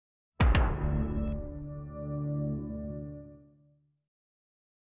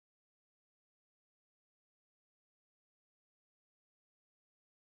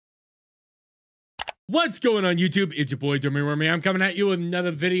What's going on YouTube? It's your boy Dummy. I'm coming at you with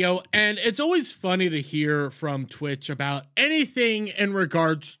another video, and it's always funny to hear from Twitch about anything in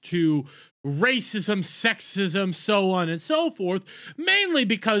regards to racism, sexism, so on and so forth, mainly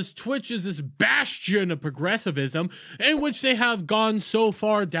because Twitch is this bastion of progressivism in which they have gone so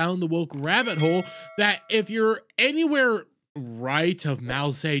far down the woke rabbit hole that if you're anywhere right of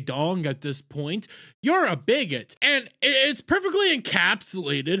Mao Zedong at this point, you're a bigot. And it's perfectly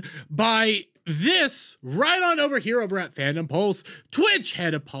encapsulated by this right on over here over at Fandom Pulse. Twitch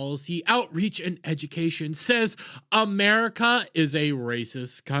head of policy, outreach, and education says America is a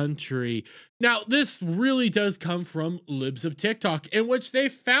racist country. Now, this really does come from Libs of TikTok, in which they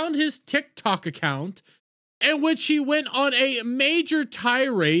found his TikTok account, in which he went on a major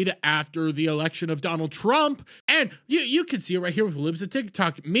tirade after the election of Donald Trump. And you can see it right here with Libs of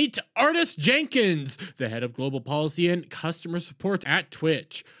TikTok. Meet Artist Jenkins, the head of global policy and customer support at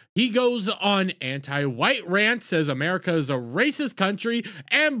Twitch. He goes on anti-white rant, says America is a racist country,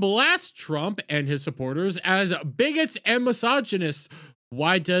 and blasts Trump and his supporters as bigots and misogynists.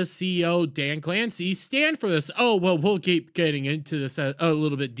 Why does CEO Dan Clancy stand for this? Oh, well, we'll keep getting into this a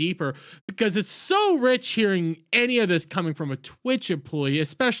little bit deeper because it's so rich hearing any of this coming from a Twitch employee,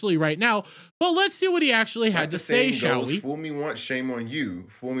 especially right now. But let's see what he actually had to say, shall we? Fool me once, shame on you.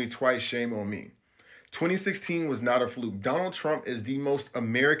 Fool me twice, shame on me. 2016 was not a fluke. Donald Trump is the most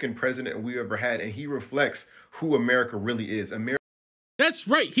American president we ever had, and he reflects who America really is. That's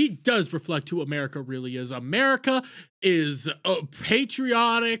right. He does reflect who America really is. America is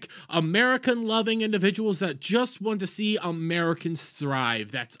patriotic, American-loving individuals that just want to see Americans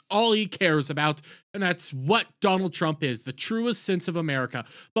thrive. That's all he cares about, and that's what Donald Trump is, the truest sense of America.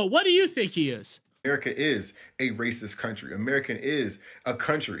 But what do you think he is? America is a racist country. America is a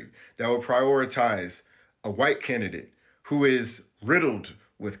country that will prioritize a white candidate who is riddled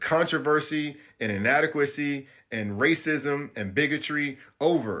with controversy and inadequacy and racism and bigotry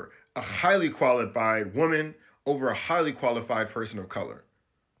over a highly qualified woman, over a highly qualified person of color.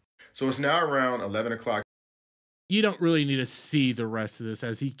 So it's now around 11 o'clock. You don't really need to see the rest of this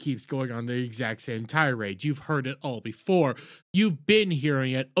as he keeps going on the exact same tirade. You've heard it all before. You've been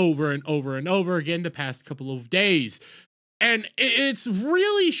hearing it over and over and over again the past couple of days. And it's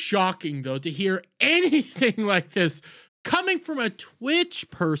really shocking, though, to hear anything like this coming from a Twitch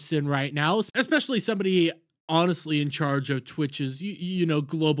person right now, especially somebody honestly in charge of Twitch's, you know,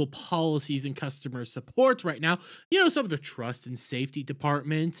 global policies and customer support right now. You know, some of the trust and safety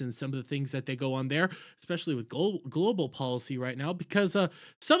departments and some of the things that they go on there, especially with global policy right now, because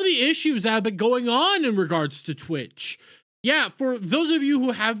some of the issues that have been going on in regards to Twitch. Yeah, for those of you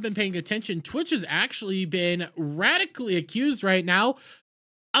who haven't been paying attention, Twitch has actually been radically accused right now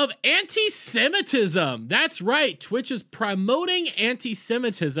of anti-Semitism. That's right. Twitch is promoting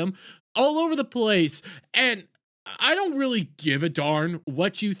anti-Semitism all over the place. And I don't really give a darn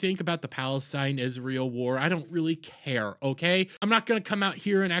what you think about the Palestine-Israel war. I don't really care, okay? I'm not going to come out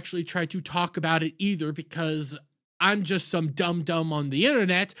here and actually try to talk about it either because I'm just some dum-dum on the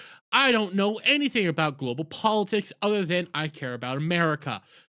internet. I don't know anything about global politics other than I care about America.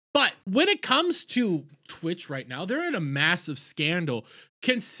 But when it comes to Twitch right now, they're in a massive scandal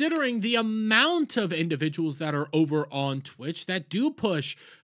considering the amount of individuals that are over on Twitch that do push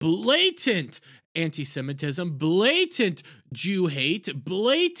blatant anti-Semitism, blatant Jew hate,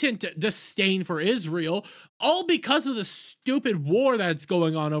 blatant disdain for Israel, all because of the stupid war that's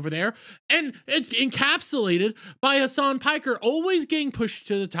going on over there. And it's encapsulated by Hassan Piker always getting pushed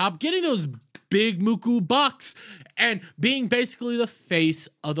to the top, getting those big muku bucks, and being basically the face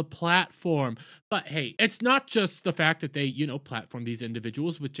of the platform. But hey, it's not just the fact that they, you know, platform these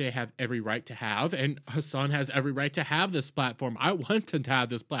individuals, which they have every right to have, and Hassan has every right to have this platform. I want him to have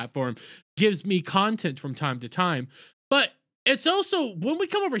this platform. Gives me content from time to time. But it's also, when we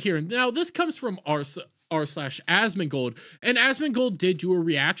come over here, and now this comes from r/Asmongold, and Asmongold did do a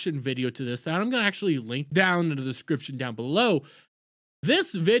reaction video to this that I'm going to actually link down in the description down below.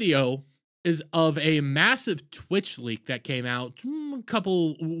 This video is of a massive Twitch leak that came out a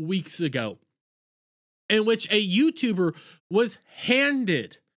couple weeks ago, in which a YouTuber was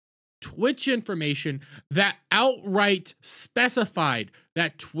handed Twitch information that outright specified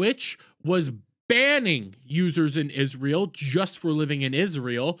that Twitch was banning users in Israel just for living in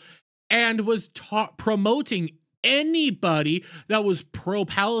Israel, and was promoting anybody that was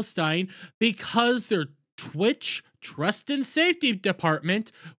pro-Palestine because their Twitch trust and safety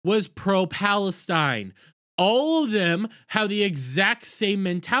department was pro-Palestine. all of them have the exact same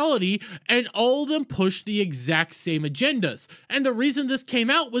mentality, and all of them push the exact same agendas. And the reason this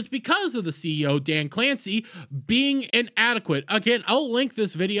came out was because of the CEO, Dan Clancy, being inadequate. Again, I'll link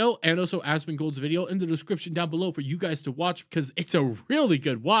this video and also Asmongold's video in the description down below for you guys to watch, because it's a really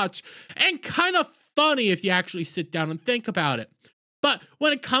good watch and kind of funny if you actually sit down and think about it. But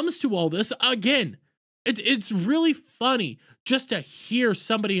when it comes to all this, again, it's really funny just to hear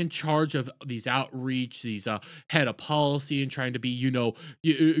somebody in charge of these outreach, these head of policy, and trying to be, you know,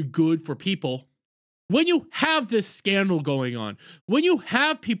 good for people. When you have this scandal going on, when you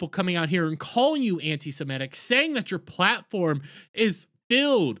have people coming out here and calling you anti-Semitic, saying that your platform is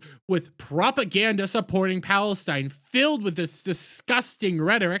filled with propaganda supporting Palestine, filled with this disgusting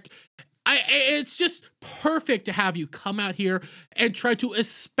rhetoric, it's just perfect to have you come out here and try to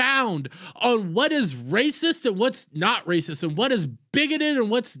expound on what is racist and what's not racist, and what is bigoted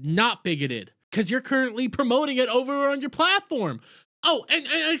and what's not bigoted, because you're currently promoting it over on your platform. Oh, and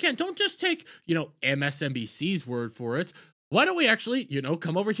again, don't just take, you know, MSNBC's word for it. Why don't we actually, you know,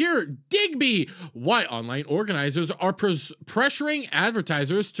 come over here? Digby, why online organizers are pressuring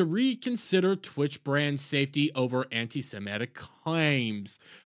advertisers to reconsider Twitch brand safety over anti-Semitic claims.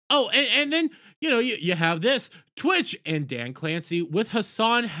 Oh, and then, you know, you have this. Twitch and Dan Clancy with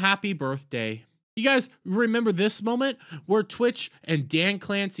Hassan happy birthday. You guys remember this moment where Twitch and Dan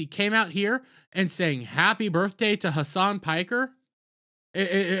Clancy came out here and saying happy birthday to Hassan Piker?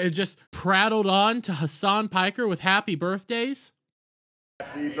 It just prattled on to Hassan Piker with happy birthdays.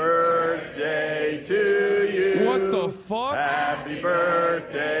 Happy birthday to you. What the fuck? Happy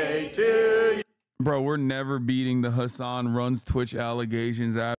birthday to you. Bro, we're never beating the Hassan runs Twitch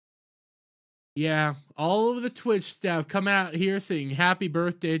allegations out. Yeah, all of the Twitch staff come out here saying happy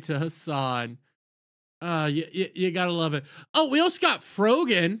birthday to Hassan. You gotta love it. Oh, we also got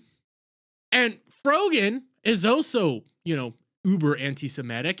Frogan. And Frogan is also, you know, uber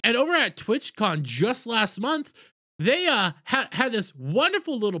anti-Semitic. And over at TwitchCon just last month, they had this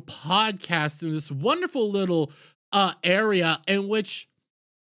wonderful little podcast in this wonderful little area in which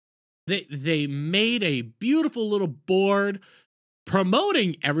they made a beautiful little board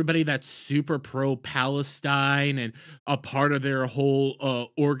promoting everybody that's super pro-Palestine and a part of their whole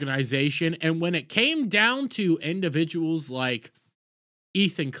organization. And when it came down to individuals like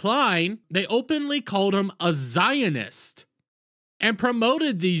Ethan Klein, they openly called him a Zionist and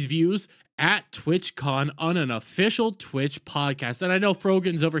promoted these views at TwitchCon on an official Twitch podcast. And I know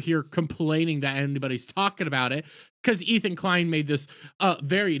Frogan's over here complaining that anybody's talking about it, because Ethan Klein made this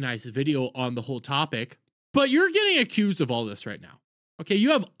very nice video on the whole topic. But you're getting accused of all this right now. Okay,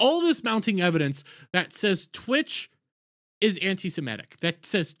 you have all this mounting evidence that says Twitch is anti-Semitic, that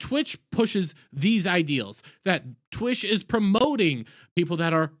says Twitch pushes these ideals, that Twitch is promoting people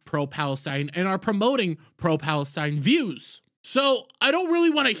that are pro-Palestine and are promoting pro-Palestine views. So I don't really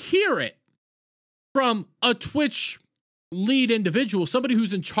want to hear it from a Twitch lead individual, somebody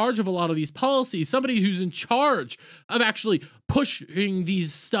who's in charge of a lot of these policies, somebody who's in charge of actually pushing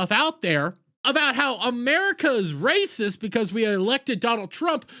these stuff out there, about how America is racist because we elected Donald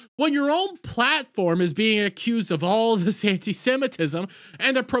Trump, when your own platform is being accused of all this anti-Semitism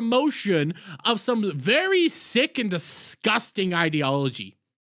and the promotion of some very sick and disgusting ideology.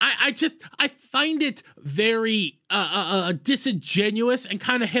 I find it very disingenuous and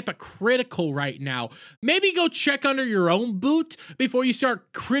kind of hypocritical right now. Maybe go check under your own boot before you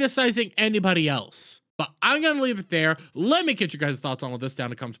start criticizing anybody else. But I'm going to leave it there. Let me get your guys' thoughts on all this down in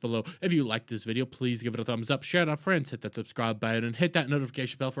the comments below. If you like this video, please give it a thumbs up, share it with friends, hit that subscribe button, and hit that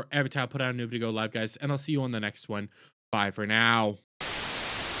notification bell for every time I put out a new video live, guys. And I'll see you on the next one. Bye for now.